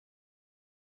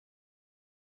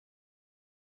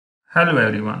Hello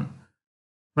everyone,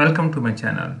 welcome to my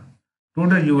channel.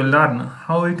 Today you will learn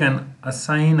how we can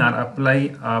assign or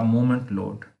apply a moment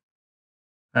load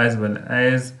as well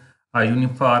as a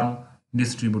uniform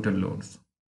distributed loads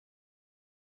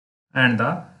and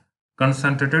the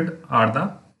concentrated or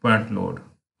the point load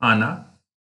on a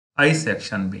I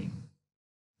section beam.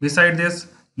 Beside this,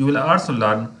 you will also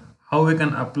learn how we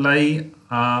can apply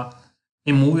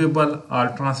immovable or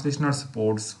translational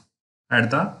supports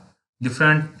at the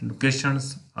different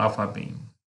locations of a beam.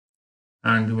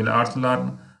 And you will also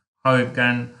learn how you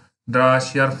can draw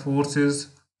shear forces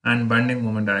and bending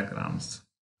moment diagrams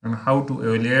and how to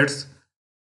evaluate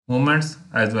moments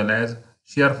as well as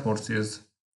shear forces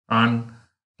on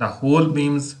the whole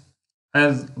beams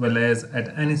as well as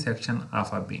at any section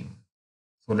of a beam.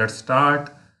 So let's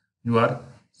start your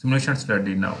simulation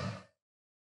study now.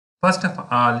 First of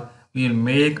all, we will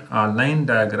make a line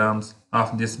diagrams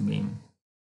of this beam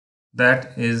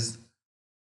that is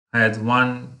has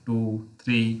 1, 2,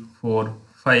 3, 4,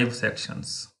 5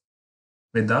 sections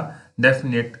with a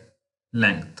definite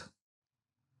length.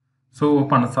 So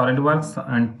open Solidworks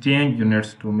and change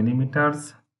units to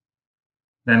millimeters.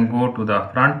 Then go to the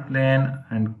front plane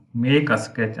and make a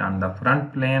sketch on the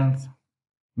front planes.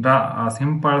 Draw a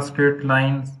simple straight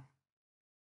line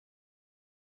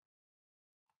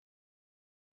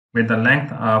with a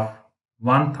length of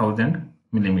 1000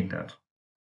 millimeters.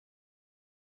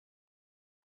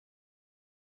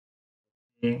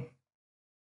 Okay.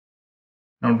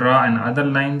 Now draw another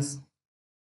lines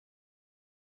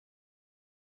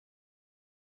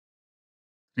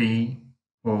 3,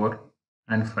 4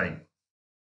 and 5.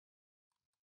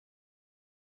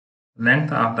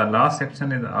 Length of the last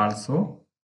section is also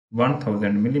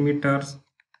 1000 millimeters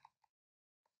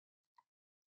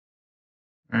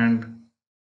and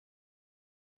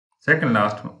second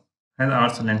last one has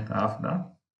also length of the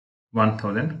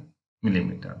 1000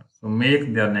 millimeter. So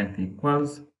make their length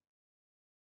equals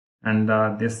and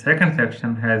this second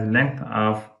section has length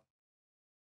of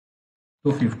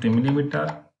 250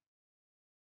 millimeter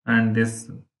and this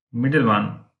middle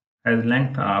one has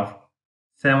length of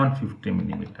 750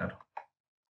 millimeter.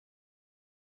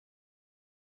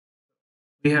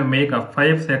 We have make a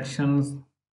 5 sections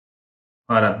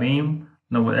for a beam.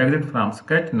 Now we exit from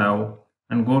sketch now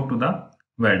and go to the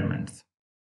weldments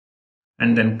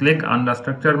and then click on the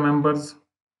structure members.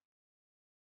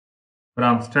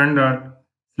 From standard,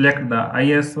 select the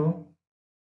ISO,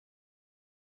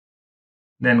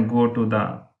 then go to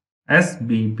the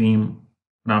SB beam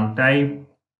from type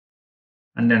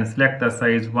and then select the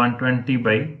size 120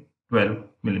 by 12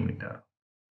 millimeter.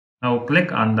 Now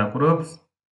click on the groups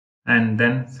and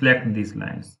then select these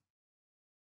lines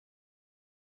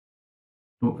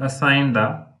to assign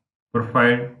the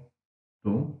profile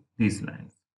to these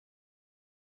lines.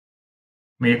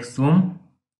 Make zoom.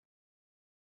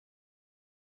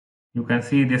 You can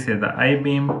see this is the I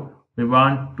beam. We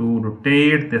want to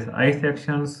rotate this I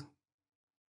sections,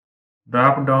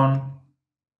 drop down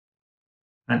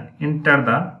and enter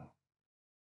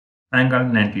the angle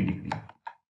 90 degree.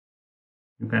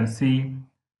 You can see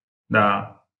the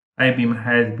I beam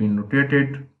has been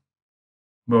rotated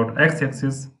about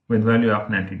x-axis with value of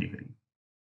 90 degree.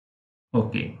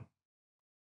 Okay.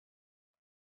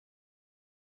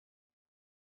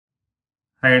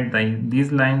 Hide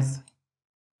these lines.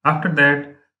 After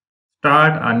that,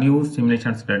 start a new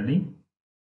simulation study.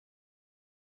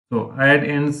 So add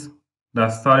ins the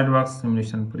SolidWorks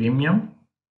Simulation Premium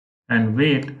and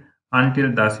wait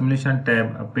until the simulation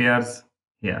tab appears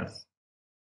here.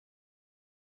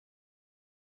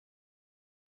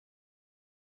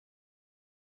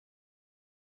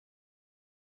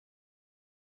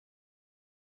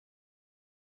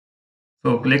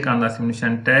 So click on the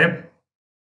simulation tab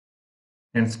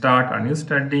and start a new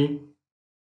study.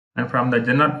 And from the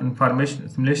general information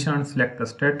simulation, select the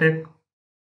static.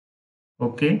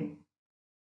 Okay.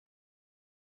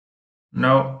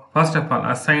 Now, first of all,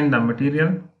 assign the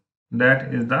material,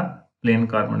 that is the plain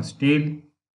carbon steel.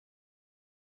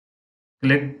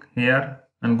 Click here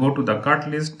and go to the cut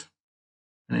list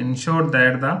and ensure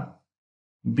that the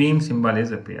beam symbol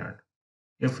is appeared.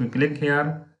 If we click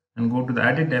here and go to the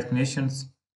edit definitions,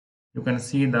 you can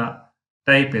see the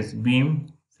type is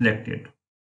beam selected.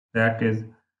 That is,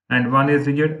 and one is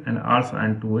rigid and also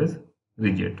and two is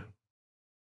rigid.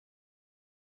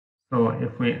 So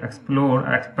if we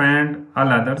expand all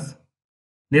others,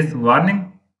 this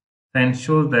warning sign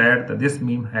shows that this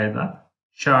beam has a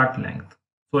short length.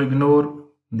 So ignore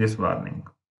this warning.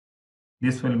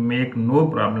 This will make no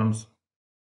problems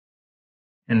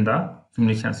in the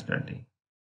simulation study.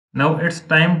 Now it's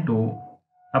time to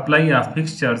apply our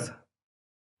fixtures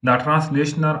the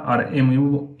translational or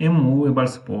immovable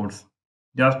supports.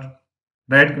 Just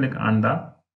right click on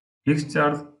the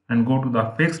fixtures and go to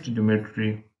the fixed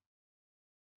geometry.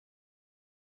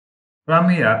 From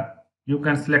here, you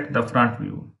can select the front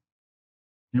view.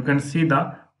 You can see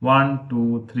the 1,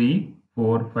 2, 3,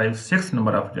 4, 5, 6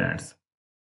 number of joints.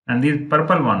 And these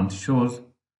purple ones shows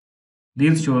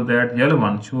that yellow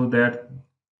one shows that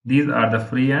these are the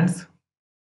free ends.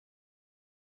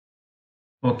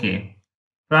 Okay.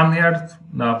 From here,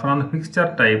 from the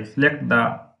fixture type, select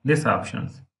this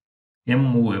options,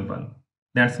 immovable.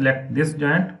 Then select this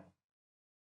joint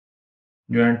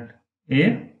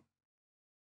A.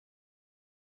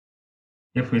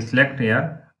 If we select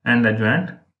here, and the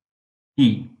joint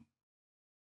E,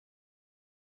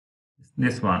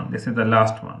 this one, this is the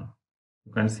last one.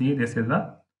 You can see this is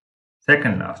the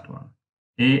second last one.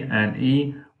 A and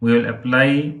E, we will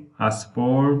apply a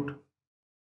support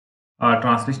or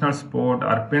transitional support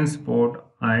or pin support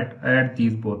at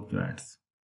these both joints.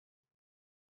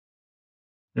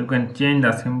 You can change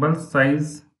the symbol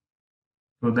size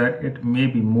so that it may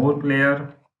be more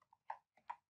clear.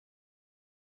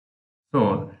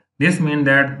 So this means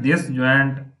that this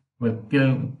joint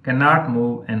cannot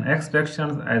move in x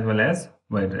directions as well as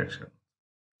y direction.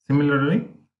 Similarly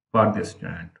for this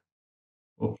joint.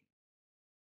 Okay.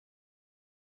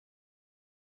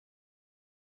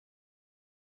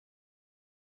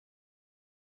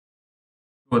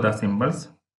 So the symbols,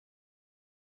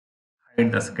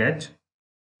 hide the sketch.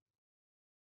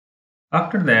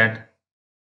 After that,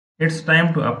 it's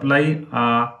time to apply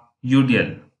a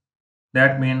UDL.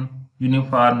 That means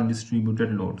uniform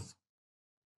distributed loads.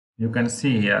 You can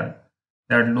see here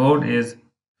that load is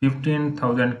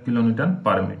 15,000 kilonewton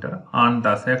per meter on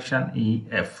the section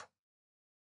EF.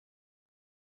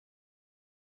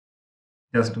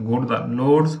 Just go to the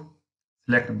loads,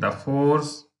 select the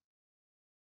force,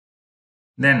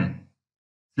 then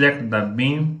select the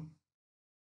beam,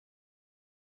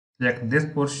 select these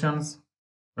portions.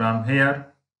 From here,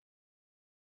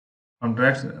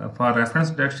 for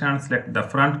reference direction, select the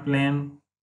front plane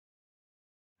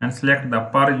and select the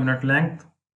per unit length.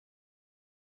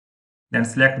 Then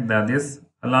select this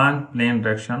along plane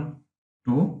direction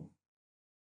to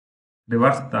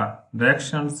reverse the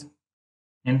directions.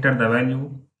 Enter the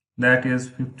value, that is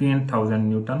 15,000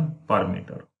 Newton per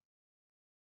meter.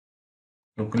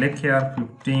 So click here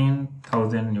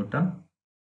 15,000 Newton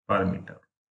per meter.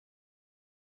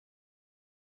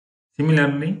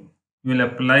 Similarly, you will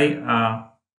apply a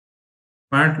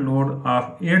point load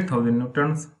of 8,000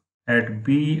 newtons at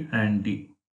B and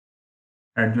D,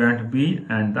 at joint B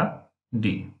and the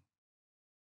D.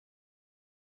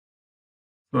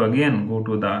 So again go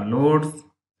to the loads,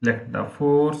 select the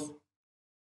force.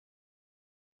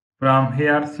 From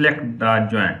here select the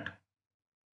joint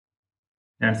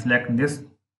and select this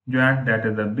joint, that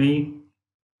is the B,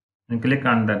 and click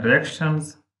on the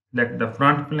directions, select the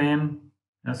front plane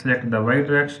and select the y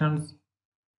directions,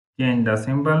 change the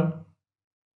symbol,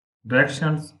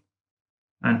 directions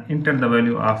and enter the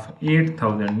value of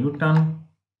 8,000 Newton.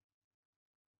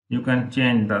 You can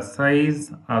change the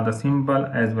size of the symbol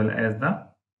as well as the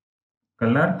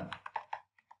color.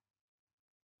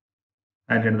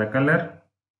 Added the color.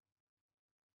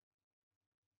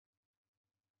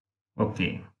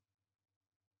 Okay.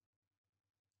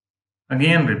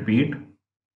 Again repeat.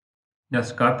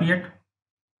 Just copy it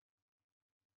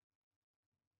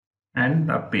and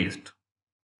the paste.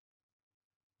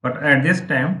 But at this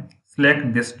time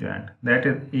select this joint, that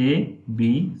is A,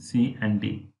 B, C and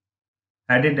D.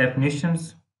 Added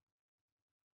definitions,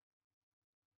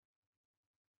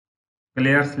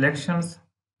 clear selections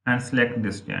and select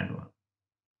this joint one.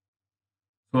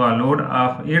 So a load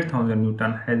of 8,000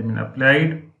 Newton has been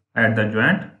applied at the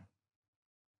joint,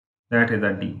 that is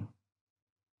a D.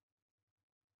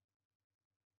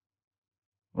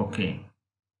 Okay.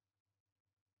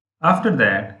 After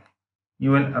that,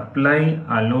 you will apply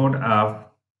a load of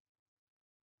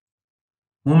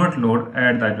moment load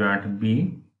at the joint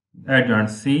B, at joint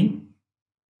C.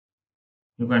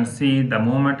 You can see the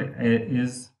moment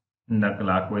is in the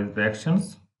clockwise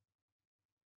directions.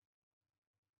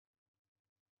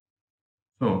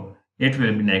 So it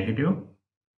will be negative,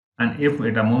 and if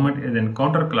the moment is in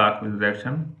counterclockwise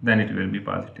direction, then it will be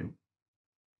positive.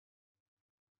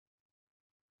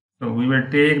 So we will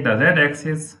take the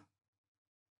z-axis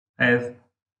as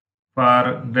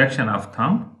for direction of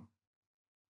thumb.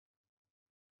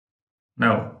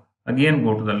 Now again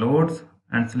go to the loads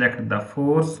and select the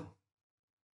force.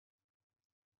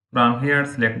 From here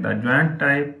select the joint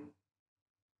type,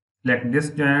 select this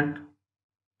joint,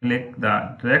 click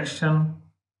the direction,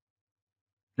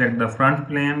 select the front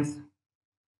planes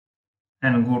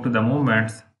and go to the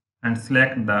movements and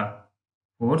select the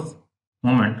force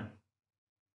moment.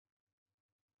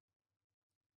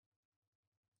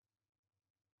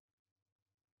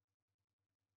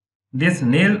 This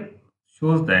nail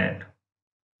shows that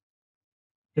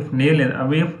if nail is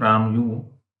away from you,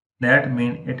 that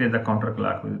means it is the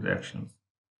counterclockwise directions.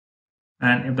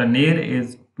 And if the nail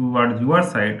is towards your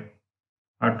side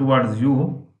or towards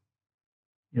you,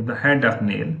 if the head of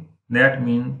nail, that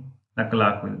means the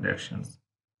clockwise directions.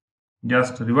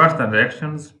 Just reverse the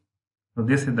directions. So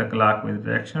this is the clockwise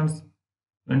directions.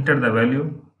 Enter the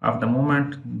value of the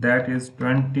moment, that is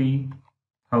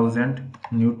 20,000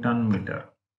 Newton meter.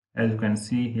 As you can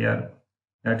see here,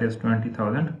 that is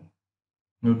 20,000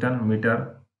 Newton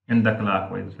meter in the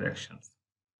clockwise directions.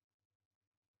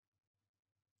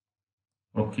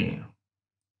 Okay.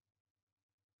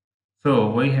 So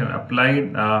we have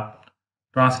applied the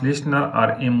translational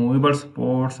or immovable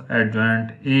supports at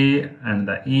joint A and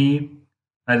the E,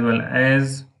 as well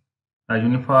as the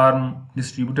uniform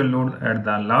distributed load at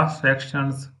the last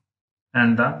sections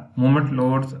and the moment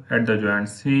loads at the joint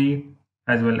C,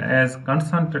 as well as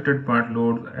concentrated point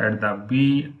loads at the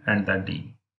B and the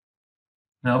D.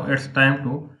 Now it's time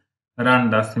to run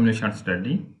the simulation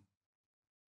study.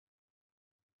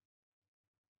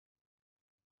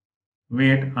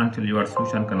 Wait until your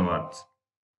solution converts.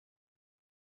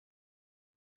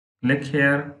 Click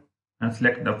here and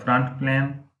select the front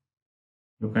plane.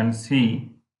 You can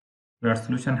see your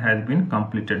solution has been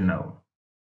completed now.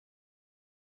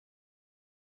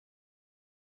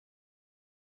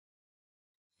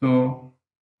 So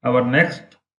our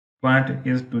next point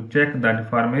is to check the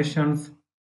deformations.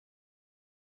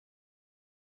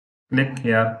 Click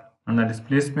here on the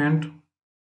displacement.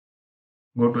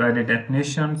 Go to edit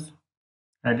definitions,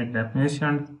 and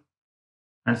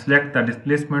select the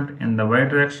displacement in the y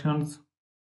directions.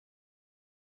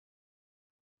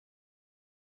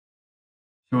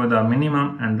 Show the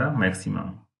minimum and the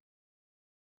maximum.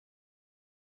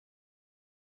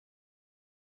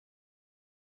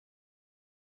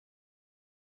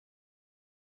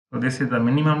 So this is the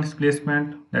minimum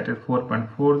displacement, that is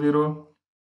 4.40,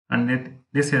 and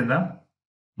this is the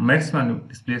maximum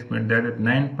displacement, that is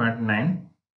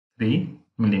 9.93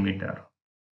 millimeter.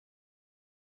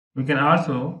 We can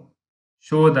also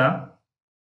show the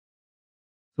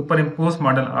superimposed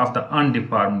model of the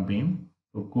undeformed beam.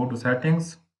 So go to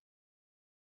settings,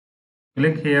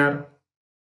 click here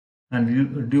and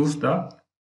reduce the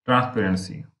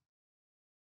transparency.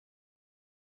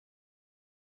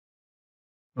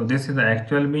 So this is the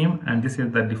actual beam and this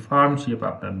is the deformed shape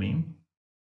of the beam.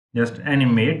 Just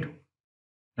animate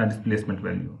the displacement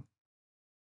value.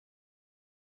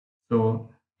 So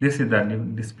this is the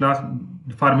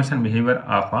deformation behavior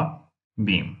of a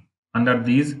beam under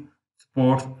these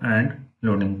supports and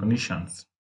loading conditions.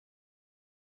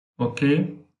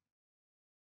 Okay.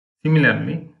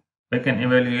 Similarly, we can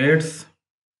evaluate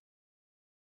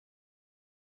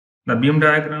the beam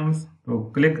diagrams. So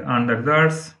click on the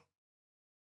results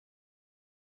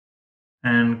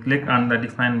and click on the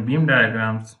define beam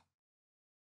diagrams.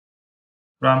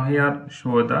 From here,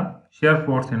 show the shear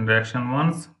force in direction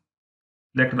 1.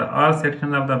 Select the all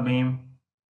sections of the beam.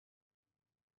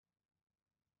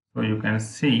 So you can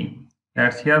see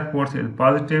that shear force is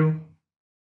positive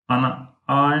at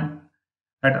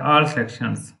all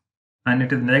sections and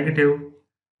it is negative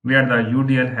where the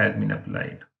UDL has been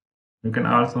applied. You can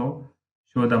also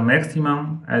show the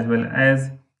maximum as well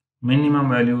as minimum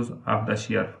values of the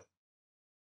shear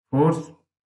force.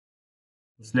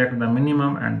 Select the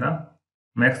minimum and the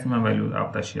maximum values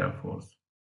of the shear force.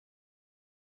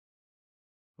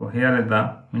 So here is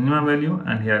the minimum value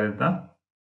and here is the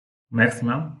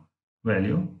maximum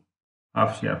value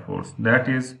of shear force, that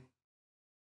is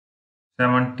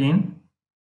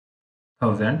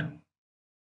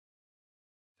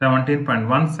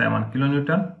 17.17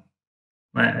 kilonewton,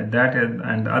 that is,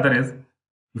 and the other is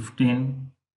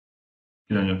 15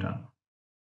 kilonewton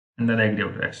in the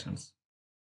negative directions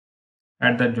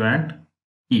at the joint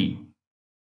E.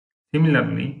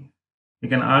 Similarly, we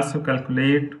can also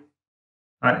calculate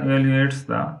or evaluate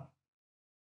the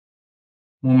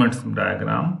moments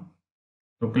diagram.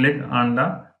 So click on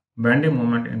the bending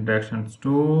moment in directions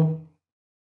 2.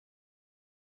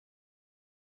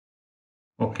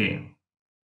 Okay.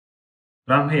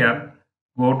 From here,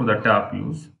 go to the top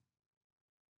views.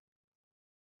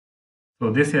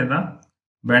 So this is the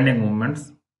bending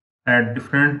moments at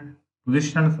different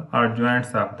positions or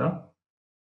joints of the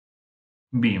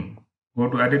beam. Go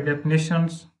to edit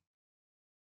definitions.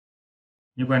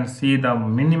 You can see the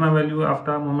minimum value of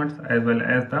the moments as well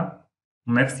as the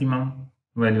maximum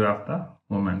value of the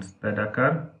moments that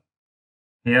occur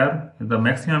Here is the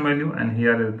maximum value and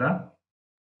here is the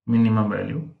minimum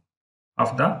value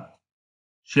of the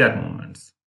shear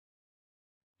moments.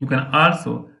 You can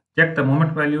also check the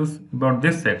moment values about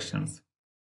these sections.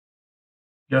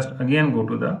 Just again go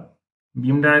to the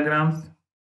beam diagrams.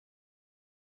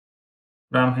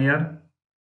 From here,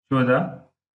 show the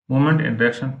moment in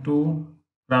direction 2.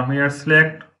 From here,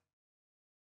 select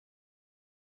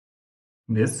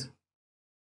this.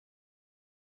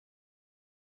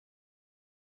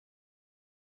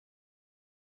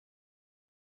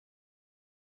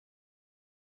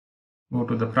 Go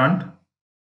to the front.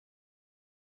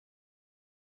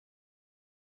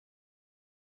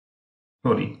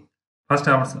 Sorry. First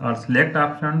our select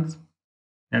options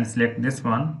and select this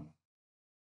one.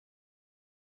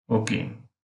 Okay.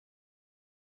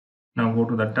 Now go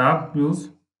to the top views.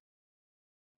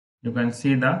 You can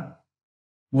see the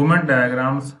movement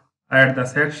diagrams at the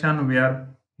section where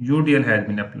UDL has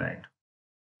been applied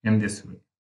in this way.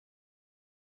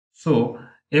 So,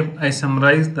 if I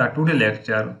summarize the today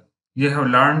lecture, you have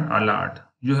learned a lot.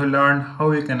 You have learned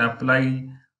how you can apply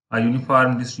a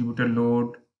uniform distributed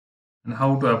load and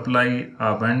how to apply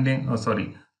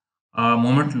a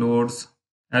moment loads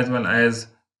as well as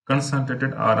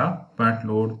concentrated or a point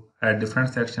load at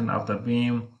different section of the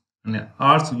beam. And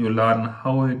also you learn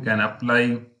how you can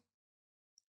apply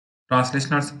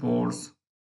translational supports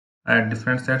at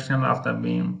different section of the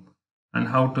beam and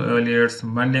how to evaluate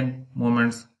some bending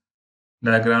moments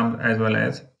diagrams as well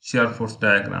as shear force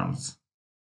diagrams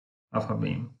of a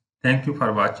beam. Thank you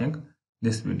for watching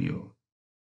this video.